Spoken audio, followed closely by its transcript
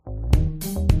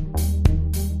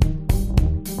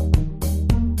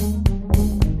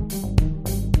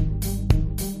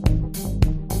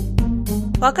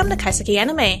Welcome to Kaiseki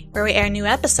Anime, where we air new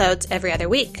episodes every other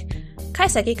week.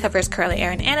 Kaiseki covers currently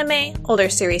airing anime, older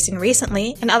series seen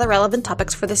recently, and other relevant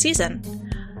topics for the season.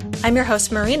 I'm your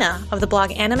host Marina of the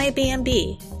blog Anime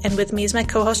B&B, and with me is my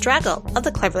co-host Draggle of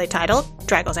the cleverly titled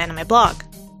Draggle's Anime Blog.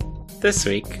 This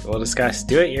week, we'll discuss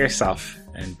Do It Yourself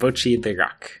and Bocchi the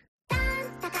Rock.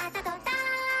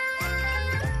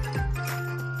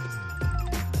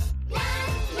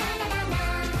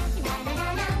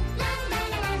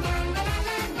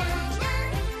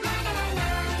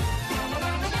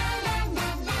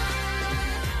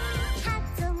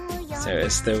 So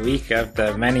it's the week of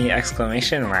the many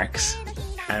exclamation marks,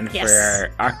 and Yes. for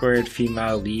our awkward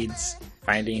female leads,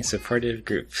 finding supportive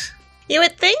groups. You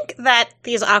would think that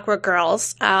these awkward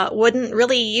girls wouldn't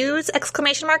really use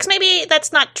exclamation marks. Maybe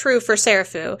that's not true for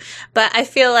Serafu, but I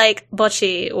feel like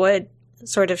Bocchi would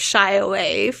sort of shy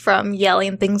away from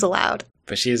yelling things aloud.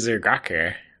 But she's a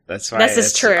rocker. That's why This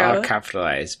is it's true. all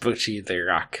capitalized. Bocchi the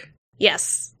Rock.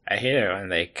 Yes. I hate it when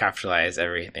they capitalize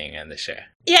everything in the show.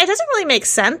 Yeah, it doesn't really make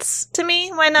sense to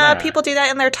me when No. people do that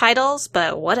in their titles,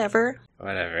 but whatever.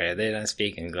 Whatever, they don't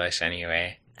speak English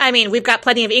anyway. I mean, we've got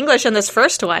plenty of English in this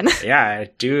first one. Yeah,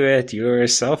 do it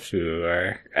yourself,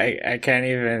 or I can't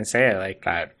even say it like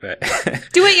that, but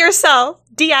Do it yourself.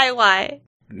 DIY.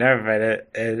 no,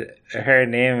 but her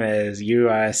name is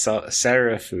Yua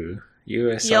Serafu.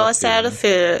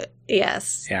 Yoserafu.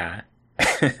 Yes. Yeah.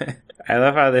 I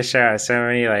love how this show has so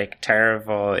many like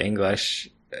terrible English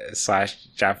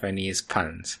 / Japanese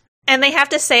puns. And they have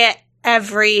to say it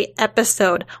every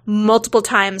episode, multiple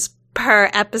times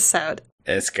per episode.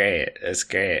 It's great. It's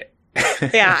great.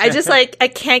 Yeah, I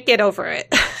can't get over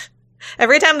it.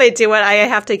 Every time they do it, I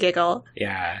have to giggle.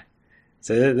 Yeah.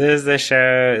 So this is the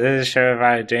show. This is a show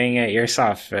about doing it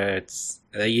yourself. It's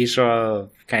the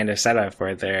usual kind of setup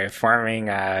where they're forming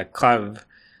a club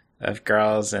of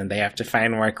girls and they have to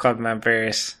find more club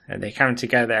members and they come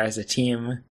together as a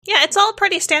team. Yeah, it's all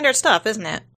pretty standard stuff, isn't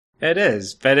it? It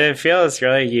is, but it feels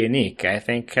really unique, I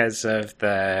think, because of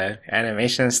the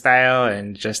animation style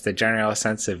and just the general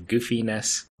sense of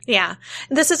goofiness. Yeah.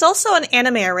 This is also an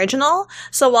anime original,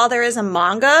 so while there is a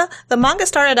manga, the manga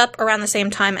started up around the same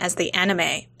time as the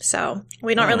anime. So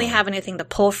we don't really have anything to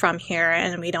pull from here,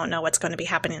 and we don't know what's going to be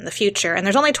happening in the future. And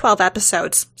there's only 12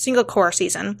 episodes, single core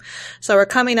season. So we're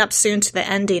coming up soon to the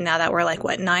ending now that we're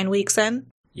 9 weeks in?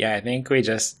 Yeah, I think we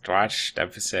just watched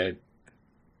episode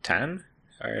 10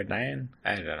 or 9.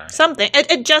 I don't know. Something.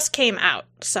 It just came out,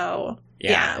 so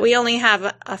yeah, we only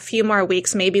have a few more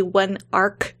weeks, maybe one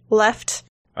arc left.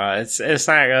 Well, it's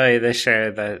not really the show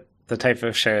the type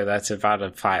of show that's about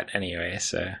a plot anyway,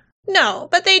 so. No,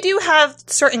 but they do have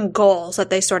certain goals that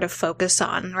they sort of focus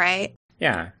on, right?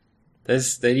 Yeah.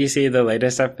 Did you see the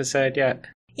latest episode yet?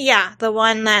 Yeah, the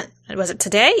one that, was it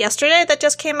yesterday that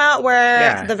just came out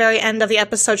where the very end of the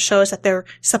episode shows that their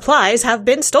supplies have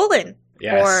been stolen.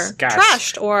 Yes, or gosh.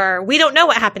 trashed, or we don't know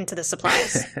what happened to the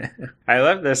supplies. I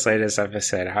love this latest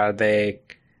episode, how they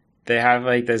have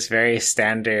this very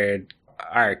standard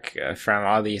arc from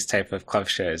all these type of club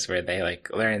shows where they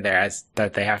learn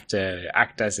that they have to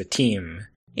act as a team.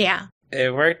 Yeah.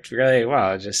 It worked really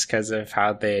well just because of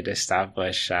how they'd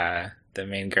establish the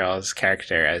main girl's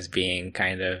character as being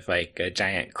kind of like a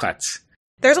giant klutz.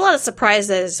 There's a lot of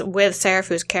surprises with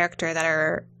Serafu's character that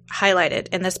are highlighted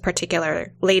in this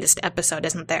particular latest episode,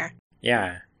 isn't there?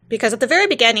 Yeah. Because at the very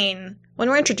beginning, when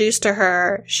we're introduced to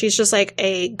her, she's just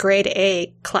a grade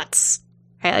A klutz.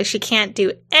 Right? She can't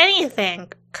do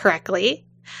anything correctly.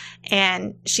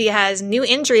 And she has new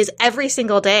injuries every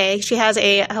single day. She has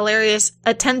a hilarious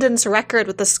attendance record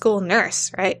with the school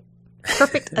nurse, right?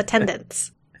 Perfect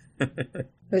attendance.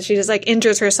 But she just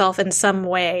injures herself in some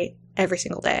way every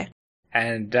single day.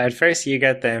 And at first you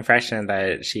get the impression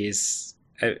that she's...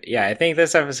 I think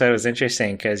this episode was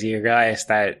interesting because you realize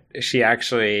that she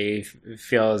actually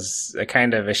feels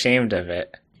kind of ashamed of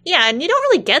it. Yeah, and you don't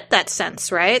really get that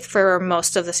sense, right, for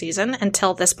most of the season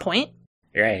until this point.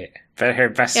 Right. But her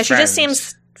best friend... Yeah, she just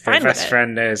seems fine with it. Her best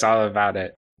friend knows all about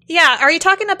it. Yeah, are you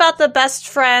talking about the best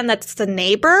friend that's the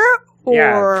neighbor?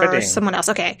 Or Pudding. someone else?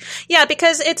 Okay. Yeah,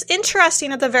 because it's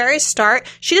interesting at the very start,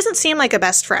 she doesn't seem like a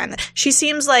best friend. She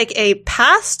seems like a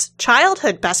past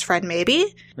childhood best friend,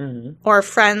 maybe. Mm-hmm. Or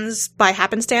friends by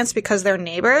happenstance because they're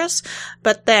neighbors.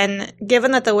 But then,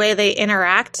 given that the way they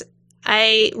interact,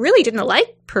 I really didn't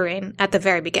like Purin at the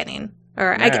very beginning.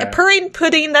 Or Purin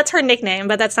Pudding, that's her nickname,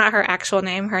 but that's not her actual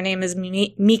name. Her name is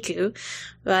Miku.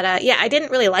 But I didn't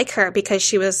really like her because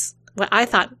she was what I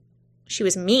thought she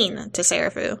was mean to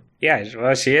Serafu. Yeah,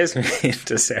 well, she is mean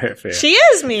to Serafu. She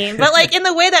is mean, but in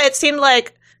the way that it seemed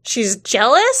like she's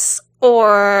jealous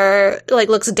or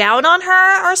looks down on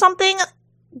her or something.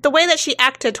 the way that she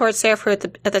acted towards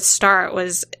Seraphim at the start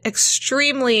was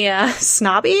extremely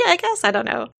snobby, I guess. I don't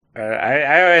know.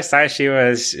 I always thought she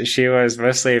was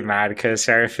mostly mad because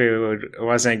Seraphim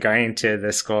wasn't going to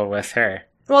the school with her.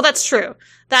 Well, that's true.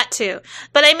 That too.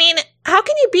 But I mean, how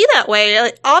can you be that way?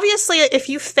 Like, obviously, if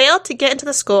you fail to get into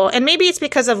the school, and maybe it's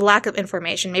because of lack of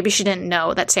information, maybe she didn't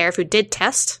know that Seraphim did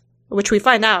test, which we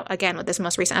find out, again, with this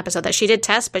most recent episode, that she did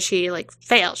test, but she, like,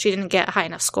 failed. She didn't get a high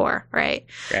enough score, right?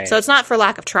 So it's not for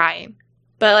lack of trying.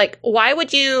 But, like, why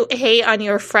would you hate on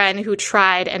your friend who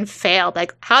tried and failed?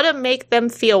 Like, how to make them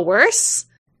feel worse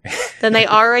than they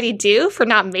already do for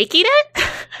not making it?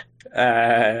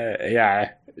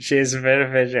 Yeah. She's a bit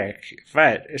of a jerk,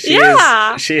 but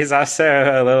she's also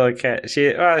a little kid.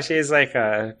 She's like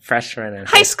a freshman in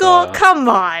high school. Come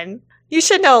on. You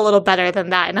should know a little better than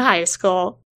that in high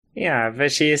school. Yeah,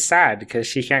 but she is sad because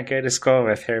she can't go to school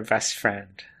with her best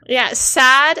friend. Yeah,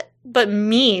 sad, but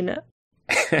mean.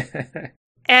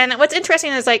 And what's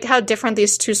interesting is like how different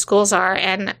these two schools are.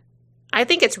 And I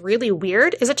think it's really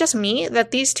weird. Is it just me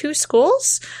that these two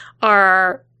schools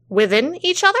are within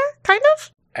each other, kind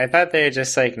of? I thought they were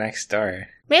just like next door.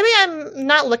 Maybe I'm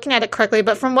not looking at it correctly,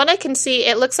 but from what I can see,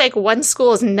 it looks like one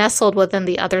school is nestled within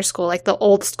the other school. Like the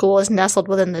old school is nestled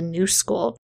within the new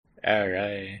school. Oh,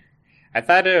 really? I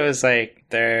thought it was like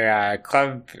their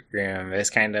club room is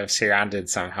kind of surrounded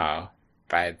somehow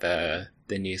by the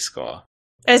new school.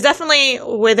 It's definitely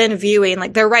within viewing.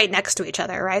 Like they're right next to each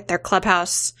other, right? Their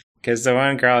clubhouse. Because the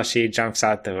one girl, she jumps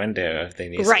out the window of the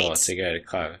new school to go to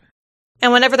club.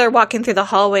 And whenever they're walking through the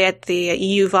hallway at the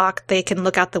UVOC, they can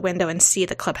look out the window and see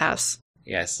the clubhouse.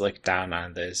 Yes, look down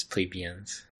on those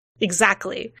plebeians.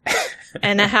 Exactly.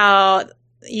 And how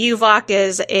UVOC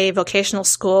is a vocational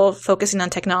school focusing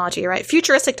on technology, right?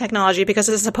 Futuristic technology, because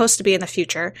it's supposed to be in the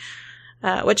future,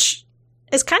 which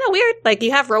is kind of weird. Like,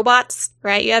 you have robots,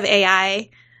 right? You have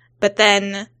AI, but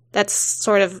then that's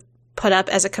sort of put up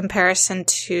as a comparison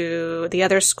to the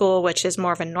other school, which is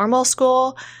more of a normal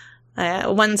school.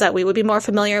 Ones that we would be more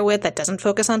familiar with that doesn't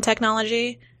focus on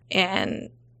technology. And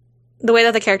the way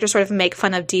that the characters sort of make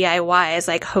fun of DIY is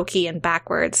like hokey and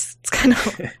backwards. It's kind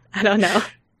of, I don't know.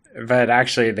 But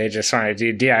actually, they just want to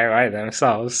do DIY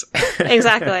themselves.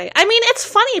 Exactly. I mean, it's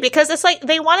funny because it's like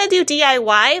they want to do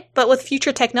DIY, but with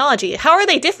future technology. How are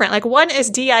they different? Like, one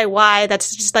is DIY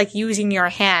that's just like using your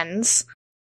hands.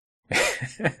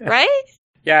 Right?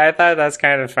 Yeah, I thought that's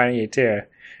kind of funny too.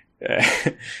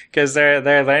 Because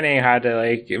they're learning how to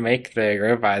like make the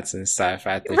robots and stuff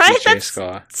at the future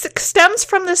school. Stems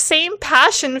from the same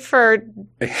passion for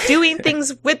doing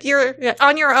things with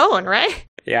on your own, right?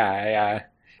 Yeah.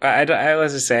 I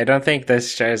was to say, I don't think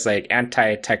this shows like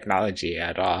anti-technology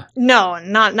at all. No,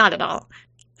 not at all.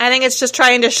 I think it's just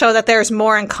trying to show that there's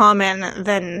more in common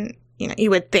than you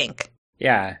would think.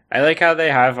 Yeah, I like how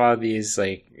they have all these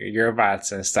like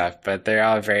robots and stuff, but they're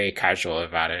all very casual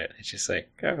about it. It's just like,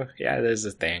 oh yeah, there's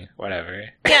a thing, whatever.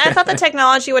 Yeah, I thought the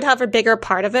technology would have a bigger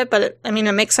part of it, but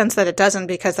it makes sense that it doesn't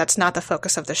because that's not the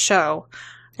focus of the show.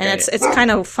 And right. It's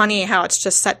kind of funny how it's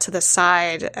just set to the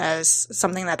side as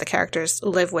something that the characters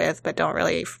live with but don't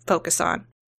really focus on.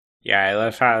 Yeah, I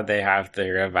love how they have the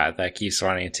robot that keeps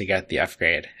wanting to get the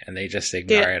upgrade, and they just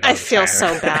ignore it all I the feel time.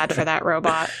 So bad for that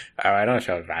robot. Oh, I don't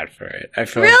feel bad for it. I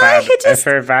feel really? bad. I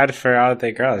feel bad for all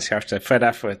the girls who have to put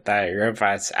up with that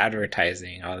robot's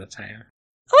advertising all the time.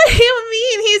 What do you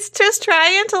mean? He's just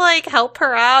trying to like help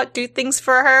her out, do things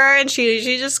for her, and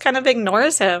she just kind of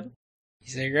ignores him.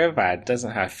 He's a robot,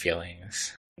 doesn't have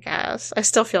feelings. I guess. I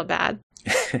still feel bad.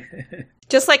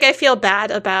 Just like I feel bad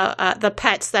about the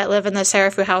pets that live in the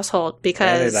Seraphim household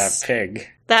because that pig.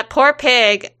 That poor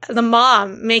pig, the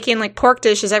mom making like pork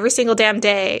dishes every single damn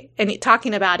day and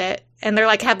talking about it, and they're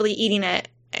like happily eating it,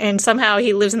 and somehow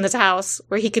he lives in this house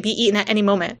where he could be eaten at any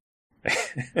moment.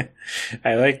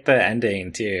 I like the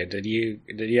ending too. Did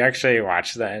you actually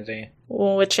watch the ending?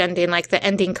 Which ending? Like the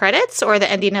ending credits or the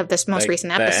ending of this most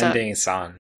recent episode? The ending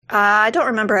song. I don't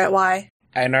remember it. Why?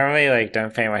 I normally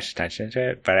don't pay much attention to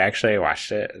it, but I actually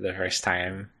watched it the first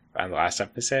time on the last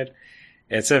episode.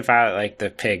 It's about the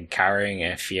pig cowering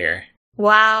in fear.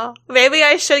 Wow. Maybe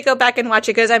I should go back and watch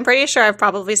it because I'm pretty sure I've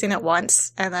probably seen it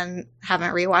once and then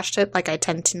haven't rewatched it like I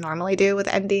tend to normally do with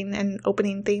ending and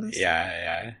opening themes.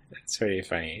 Yeah. It's pretty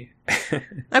funny.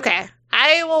 Okay.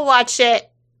 I will watch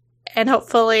it and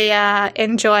hopefully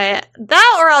enjoy it.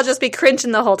 That or I'll just be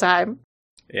cringing the whole time.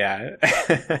 Yeah.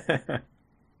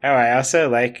 Oh, I also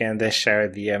like in this show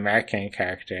the American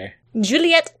character.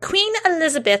 Juliet Queen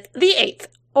Elizabeth VIII,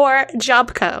 or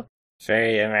Jobco.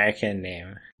 Very American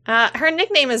name. Her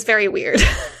nickname is very weird.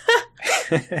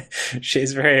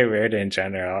 She's very weird in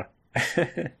general.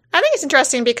 I think it's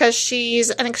interesting because she's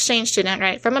an exchange student,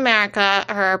 right? From America.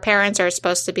 Her parents are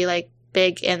supposed to be like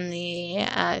big in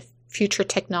the future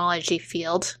technology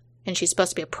field. And she's supposed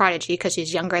to be a prodigy because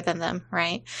she's younger than them,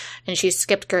 right? And she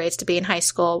skipped grades to be in high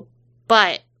school.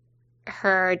 But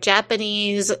her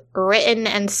Japanese written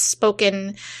and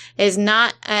spoken is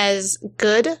not as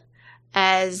good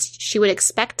as she would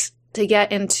expect to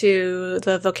get into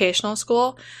the vocational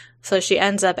school. So she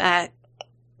ends up at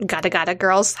Gata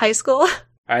Girls High School.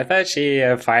 I thought she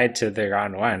applied to the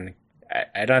wrong one.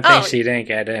 I don't think she didn't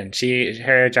get in.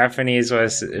 Her Japanese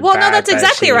was well, bad, no, that's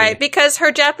exactly right, because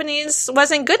her Japanese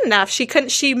wasn't good enough.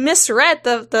 She misread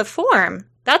the form.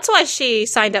 That's why she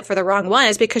signed up for the wrong one,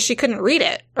 is because she couldn't read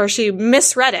it, or she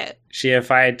misread it. She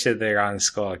applied to the wrong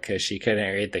school because she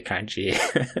couldn't read the kanji.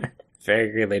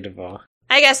 Very relatable.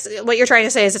 I guess what you're trying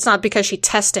to say is it's not because she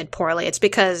tested poorly, it's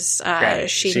because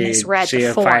she misread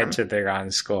the form. She applied to the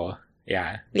wrong school.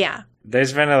 Yeah. Yeah.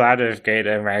 There's been a lot of great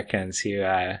Americans who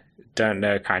don't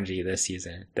know kanji this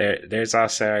season. There's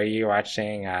also, are you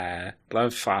watching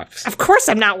Love Flops? Of course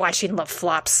I'm not watching Love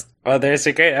Flops. Well, there's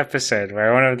a great episode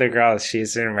where one of the girls,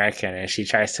 she's an American, and she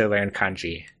tries to learn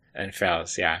kanji and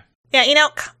fails, yeah. Yeah,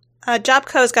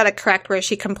 Jobco's got it correct where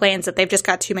she complains that they've just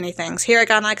got too many things.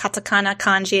 Hiragana, katakana,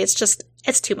 kanji,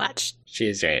 it's too much.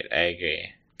 She's right, I agree.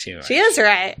 Too much. She is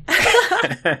right.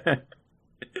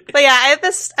 But yeah,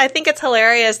 I think it's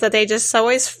hilarious that they just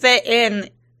always fit in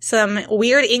some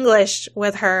weird English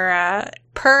with her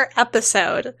per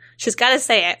episode. She's got to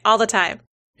say it all the time.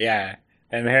 Yeah,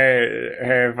 and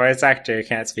her voice actor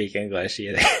can't speak English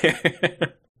either.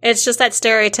 It's just that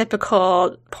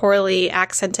stereotypical, poorly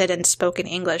accented and spoken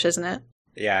English, isn't it?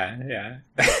 Yeah.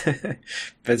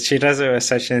 But she does it with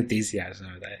such enthusiasm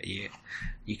that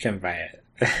you can buy it.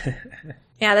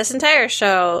 Yeah, this entire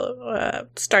show,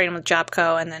 starting with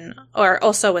Jobco or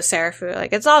also with Serafu,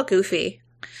 like, it's all goofy.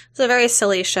 It's a very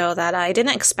silly show that I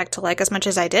didn't expect to like as much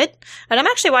as I did. And I'm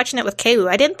actually watching it with Keiwu.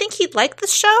 I didn't think he'd like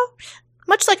this show,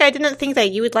 much like I didn't think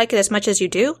that you would like it as much as you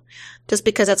do, just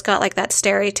because it's got like that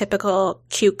stereotypical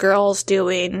cute girls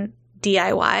doing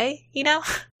DIY, you know?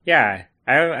 Yeah,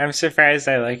 I'm surprised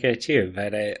I like it too,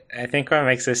 but I think what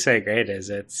makes it so great is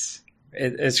it's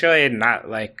really not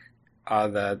like all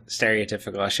the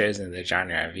stereotypical shows in the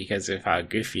genre because of how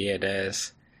goofy it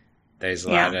is. There's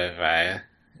a lot of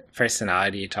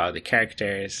personality to all the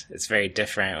characters. It's very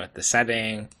different with the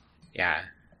setting. Yeah.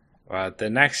 Well, the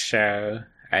next show,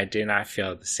 I do not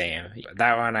feel the same.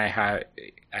 That one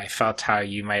I felt how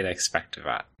you might expect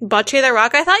about. Bocce the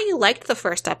Rock, I thought you liked the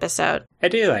first episode. I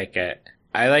do like it.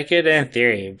 I like it in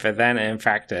theory, but then in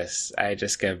practice, I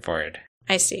just get bored.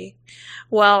 I see.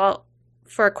 Well,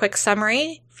 for a quick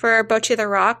summary for Bocce the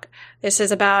Rock, this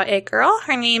is about a girl.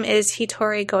 Her name is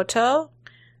Hitori Goto.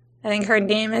 I think her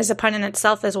name is a pun in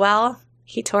itself as well.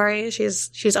 Hitori,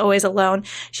 she's always alone.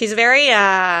 She's very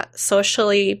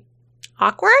socially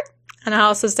awkward. And I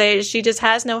also say she just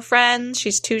has no friends.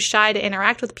 She's too shy to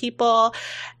interact with people.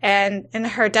 And in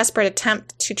her desperate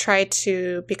attempt to try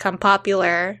to become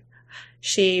popular,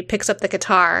 she picks up the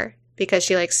guitar because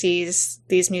she sees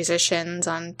these musicians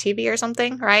on TV or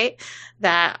something, right?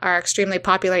 That are extremely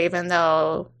popular even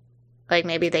though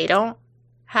maybe they don't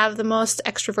have the most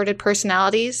extroverted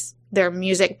personalities. Their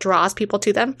music draws people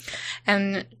to them.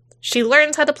 And she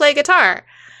learns how to play guitar.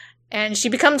 And she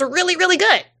becomes really, really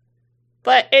good.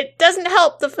 But it doesn't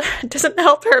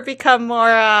help her become more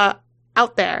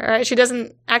out there, right? She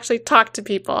doesn't actually talk to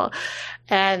people.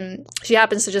 And she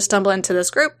happens to just stumble into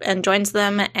this group and joins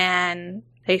them, and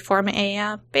they form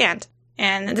a band.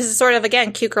 And this is sort of,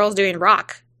 again, cute girls doing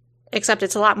rock, except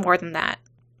it's a lot more than that.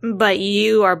 But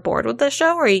you are bored with the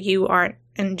show, or you aren't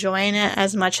enjoying it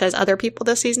as much as other people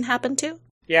this season happen to?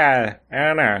 Yeah, I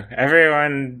don't know.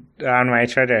 Everyone on my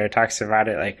Twitter talks about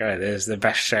it like, oh, this is the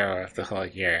best show of the whole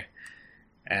year.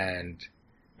 And,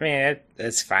 I mean,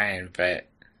 it's fine, but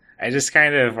I just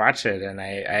kind of watch it and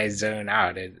I zone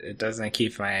out. It doesn't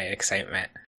keep my excitement.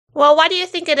 Well, why do you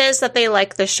think it is that they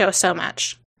like this show so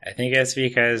much? I think it's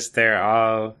because they're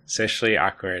all socially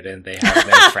awkward and they have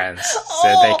no friends,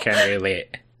 so they can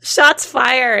relate. Shots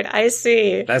fired, I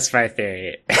see. That's my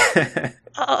theory.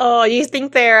 Oh, you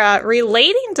think they're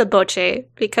relating to Bocce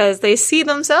because they see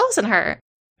themselves in her?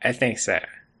 I think so.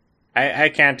 I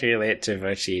can't relate to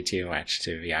Bocce too much,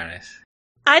 to be honest.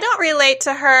 I don't relate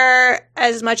to her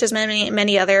as much as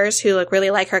many others who really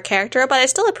like her character, but I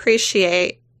still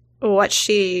appreciate what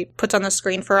she puts on the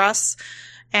screen for us.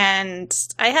 And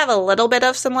I have a little bit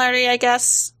of similarity, I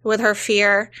guess, with her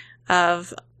fear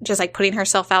of just putting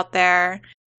herself out there.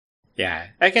 Yeah,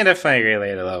 I can definitely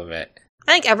relate a little bit.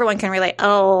 I think everyone can relate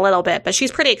a little bit, but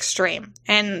she's pretty extreme.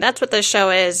 And that's what this show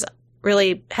is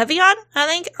really heavy on, I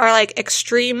think, are like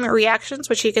extreme reactions,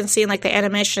 which you can see in like the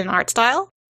animation and art style.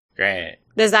 Right.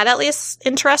 Does that at least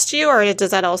interest you, or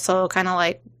does that also kind of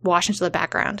like wash into the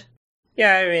background?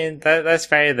 Yeah, I mean, that's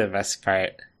probably the best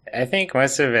part. I think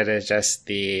most of it is just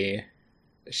she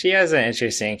has an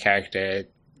interesting character.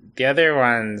 The other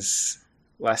ones,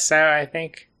 less so, I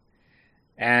think.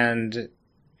 And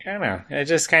I don't know. It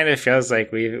just kind of feels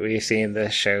like we've seen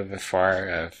this show before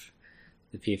of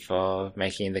the people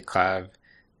making the club.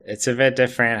 It's a bit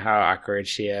different how awkward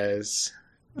she is,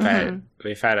 but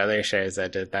we've had other shows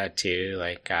that did that too.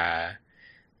 Like,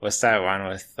 what's that one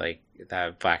with like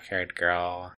that black-haired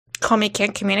girl? Call Me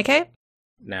Can't Communicate?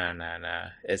 No.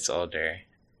 It's older.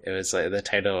 It was like the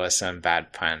title was some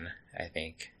bad pun, I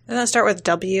think. Doesn't it start with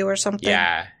W or something?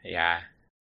 Yeah.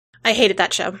 I hated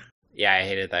that show. Yeah, I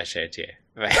hated that show too.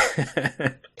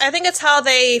 I think it's how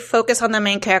they focus on the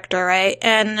main character, right?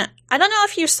 And I don't know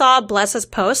if you saw Bless's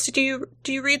post. Do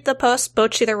you read the post,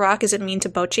 Bocchi the Rock, is it mean to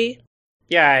Bocchi?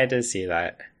 Yeah, I did see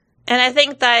that. And I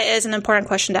think that is an important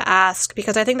question to ask,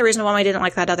 because I think the reason why I didn't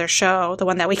like that other show, the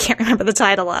one that we can't remember the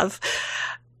title of,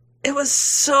 it was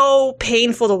so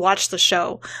painful to watch the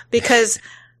show, because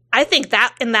I think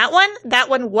that in that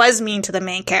one was mean to the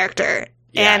main character.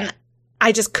 Yeah. And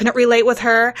I just couldn't relate with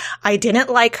her. I didn't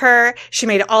like her. She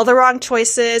made all the wrong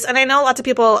choices. And I know lots of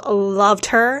people loved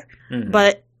her,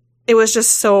 but it was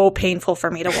just so painful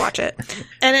for me to watch it.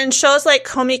 And in shows like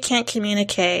Komi Can't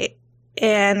Communicate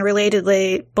and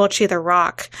relatedly Bocchi the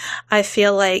Rock, I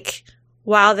feel like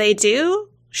while they do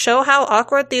show how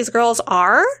awkward these girls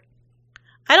are,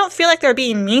 I don't feel like they're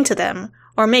being mean to them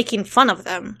or making fun of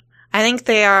them. I think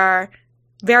they are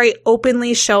very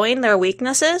openly showing their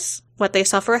weaknesses, what they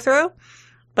suffer through,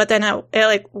 but then it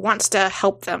like wants to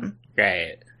help them.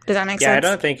 Right. Does that make sense? Yeah, I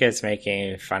don't think it's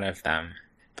making fun of them,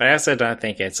 but I also don't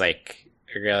think it's like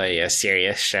really a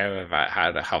serious show about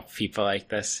how to help people like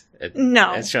this.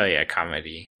 No. It's really a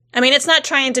comedy. I mean, it's not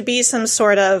trying to be some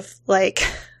sort of like,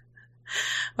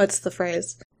 what's the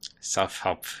phrase?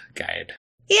 Self-help guide.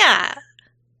 Yeah.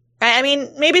 I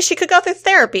mean, maybe she could go through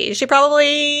therapy. She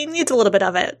probably needs a little bit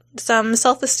of it. Some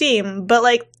self-esteem. But,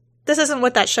 like, this isn't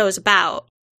what that show is about.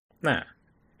 No.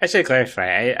 I should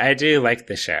clarify. I do like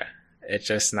the show. It's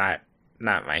just not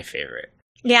my favorite.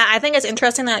 Yeah, I think it's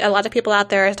interesting that a lot of people out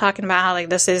there are talking about how, like,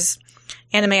 this is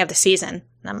anime of the season.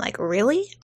 And I'm like, really?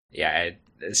 Yeah,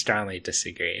 I strongly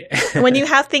disagree. When you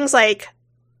have things like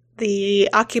the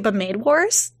Akiba Maid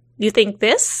Wars, you think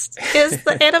this is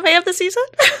the anime of the season?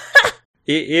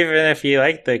 Even if you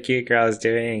like the cute girls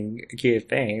doing cute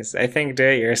things, I think Do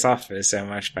It Yourself is so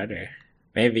much better.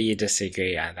 Maybe you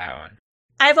disagree on that one.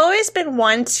 I've always been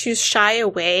one to shy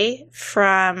away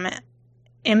from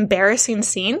embarrassing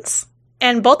scenes,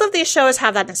 and both of these shows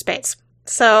have that in spades.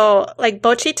 So, like,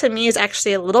 Bocchi to me is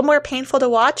actually a little more painful to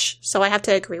watch, so I have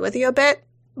to agree with you a bit.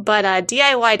 But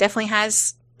DIY definitely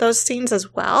has those scenes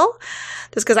as well,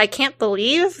 just because I can't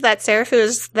believe that Serafu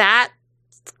is that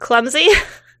clumsy.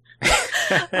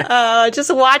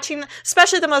 Just watching,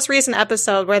 especially the most recent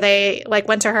episode where they like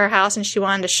went to her house and she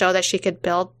wanted to show that she could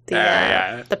build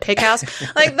the pig house.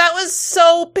 Like, that was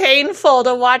so painful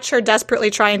to watch her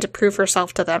desperately trying to prove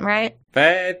herself to them, right?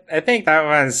 But I think that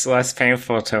one's less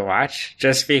painful to watch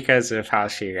just because of how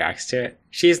she reacts to it.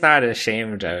 She's not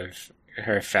ashamed of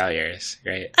her failures,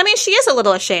 right? I mean, she is a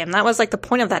little ashamed. That was like the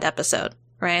point of that episode,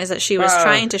 right? Is that she was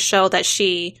trying to show that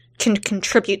she can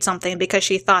contribute something because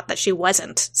she thought that she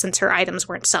wasn't, since her items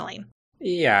weren't selling.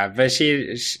 Yeah, but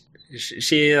she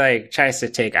like tries to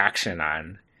take action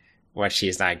on what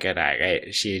she's not good at,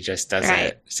 right? She just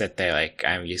doesn't sit there like,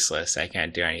 I'm useless, I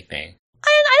can't do anything.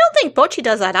 I don't think Bocchi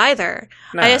does that either.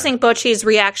 No. I just think Bocchi's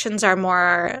reactions are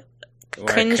more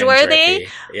cringeworthy,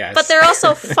 yes. But they're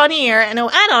also funnier. And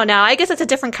I don't know. I guess it's a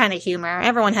different kind of humor.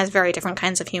 Everyone has very different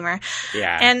kinds of humor.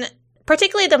 Yeah. And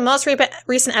particularly the most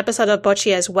recent episode of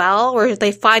Bocchi as well, where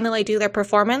they finally do their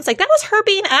performance. Like, that was her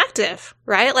being active,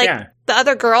 right? Like, the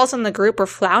other girls in the group were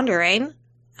floundering.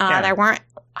 There weren't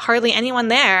hardly anyone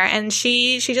there. And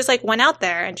she just, like, went out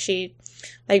there and she,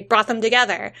 like, brought them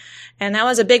together. And that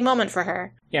was a big moment for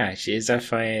her. Yeah, she's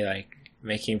definitely, like,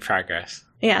 making progress.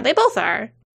 Yeah, they both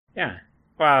are. Yeah.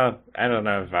 Well, I don't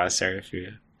know about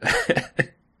Serafu.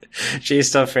 She's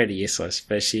still pretty useless,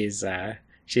 but she's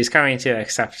coming to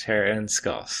accept her own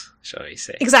skills, shall we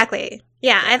say. Exactly.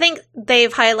 Yeah, I think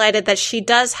they've highlighted that she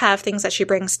does have things that she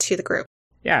brings to the group.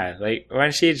 Yeah, like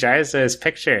when she draws those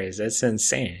pictures, it's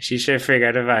insane. She should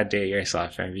forget about Do It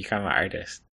Yourself and become an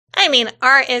artist. I mean,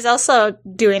 Art is also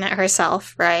doing it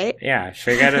herself, right? Yeah,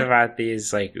 forget about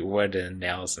these like wood and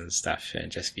nails and stuff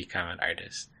and just become an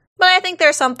artist. But I think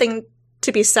there's something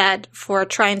to be said for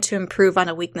trying to improve on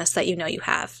a weakness that you know you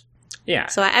have. Yeah.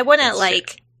 So I wouldn't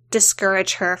that's true.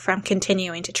 discourage her from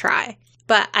continuing to try.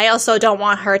 But I also don't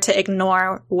want her to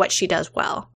ignore what she does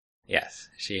well. Yes,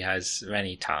 she has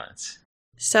many talents.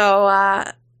 So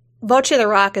Bocchi the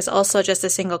Rock is also just a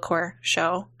single core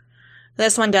show.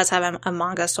 This one does have a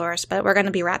manga source, but we're going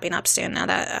to be wrapping up soon now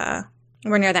that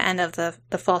we're near the end of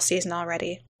the fall season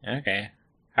already. Okay.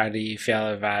 How do you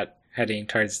feel about heading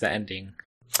towards the ending?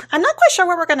 I'm not quite sure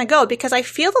where we're going to go because I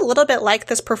feel a little bit like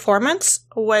this performance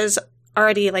was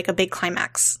already like a big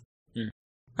climax.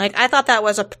 Like, I thought that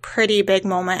was a pretty big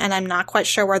moment, and I'm not quite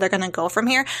sure where they're going to go from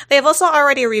here. They've also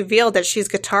already revealed that she's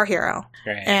Guitar Hero.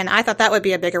 Right. And I thought that would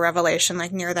be a bigger revelation,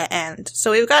 like, near the end.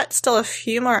 So we've got still a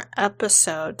few more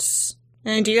episodes.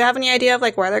 And do you have any idea of,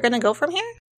 like, where they're going to go from here?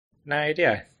 No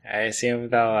idea. I assume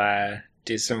they'll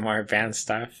do some more band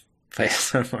stuff, play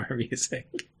some more music.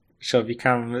 She'll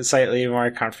become slightly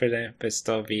more confident, but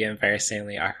still be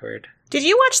embarrassingly awkward. Did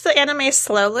you watch the anime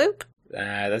Slow Loop?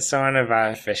 That's the one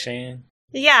about fishing?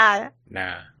 Yeah.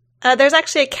 No. There's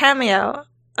actually a cameo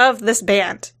of this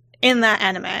band in that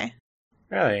anime.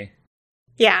 Really?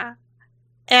 Yeah.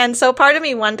 And so part of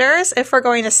me wonders if we're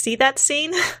going to see that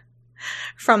scene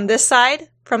from this side,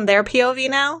 from their POV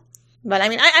now. But I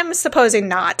mean, I'm supposing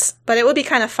not. But it would be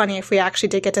kind of funny if we actually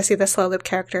did get to see the Slow Loop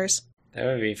characters. That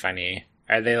would be funny.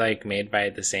 Are they, like, made by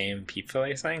the same people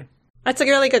or something? That's a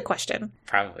really good question.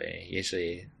 Probably.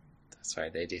 Usually, that's why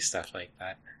they do stuff like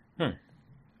that.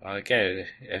 Well, good.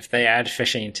 If they add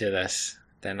fishing to this,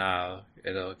 then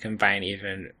it'll combine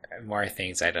even more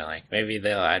things I don't like. Maybe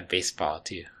they'll add baseball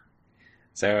too.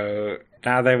 So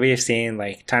now that we've seen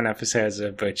like 10 episodes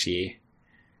of Bocchi,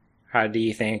 how do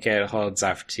you think it holds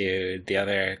up to the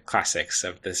other classics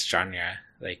of this genre,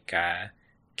 like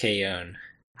K-On!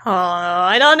 Oh,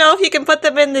 I don't know if you can put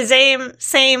them in the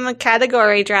same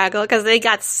category, Draggle, because they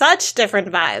got such different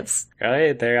vibes.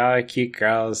 Really? They're all cute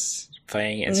girls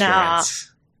playing instruments. No.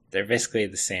 They're basically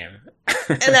the same.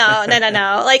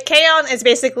 No. Like, K-On! Is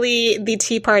basically the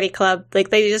Tea Party Club. Like,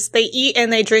 they eat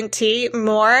and they drink tea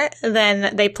more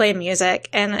than they play music.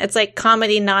 And it's like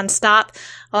comedy nonstop.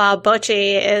 While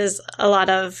Bocchi is a lot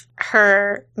of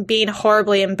her being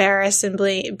horribly embarrassed and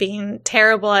being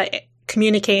terrible at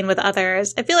communicating with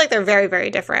others. I feel like they're very, very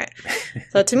different.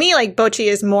 So to me, like, Bocchi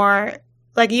is more,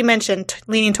 like you mentioned,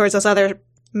 leaning towards those other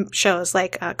shows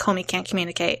like Komi Can't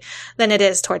Communicate than it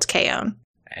is towards K-On!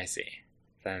 I see.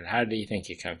 Then how do you think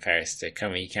it compares to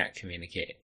Komi Can't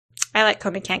Communicate? I like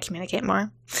Komi Can't Communicate more.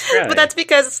 Really? But that's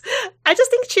because I just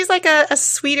think she's like a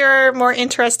sweeter, more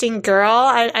interesting girl.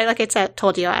 I like I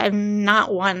told you, I'm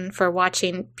not one for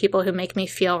watching people who make me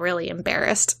feel really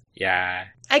embarrassed. Yeah.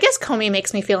 I guess Komi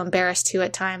makes me feel embarrassed too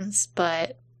at times,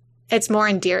 but it's more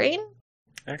endearing.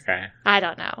 Okay. I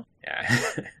don't know. Yeah.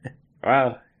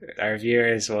 Well, our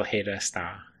viewers will hate us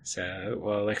now. So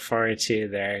we'll look forward to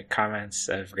their comments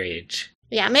of rage.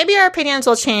 Yeah, maybe our opinions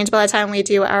will change by the time we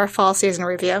do our fall season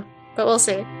review, but we'll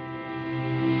see.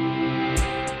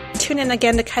 Tune in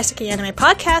again to Kaiseki Anime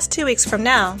Podcast 2 weeks from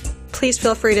now. Please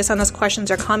feel free to send us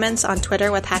questions or comments on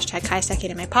Twitter with hashtag Kaiseki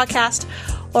Anime Podcast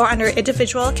or under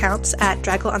individual accounts at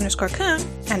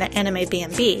Draggle_Kun and at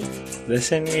AnimeBNB.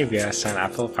 Listen and review us on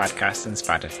Apple Podcasts and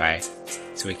Spotify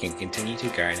so we can continue to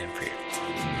grow and improve.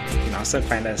 You can also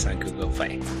find us on Google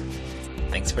Play.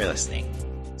 Thanks for listening.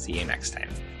 See you next time.